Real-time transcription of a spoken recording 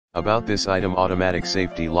About this item: automatic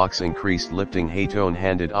safety locks, increased lifting, Haytone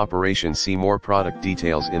handed operation. See more product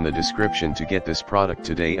details in the description to get this product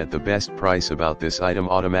today at the best price. About this item: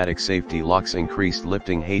 automatic safety locks, increased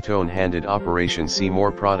lifting, Haytone handed operation. See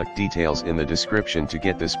more product details in the description to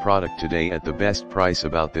get this product today at the best price.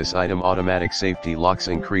 About this item: automatic safety locks,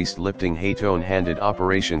 increased lifting, Haytone handed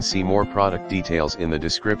operation. See more product details in the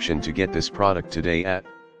description to get this product today at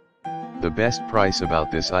the best price.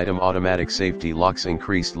 About this item: automatic safety locks,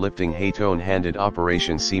 increased lifting, Haytone handed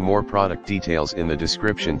operation. See more product details in the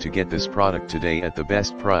description to get this product today at the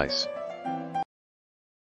best price.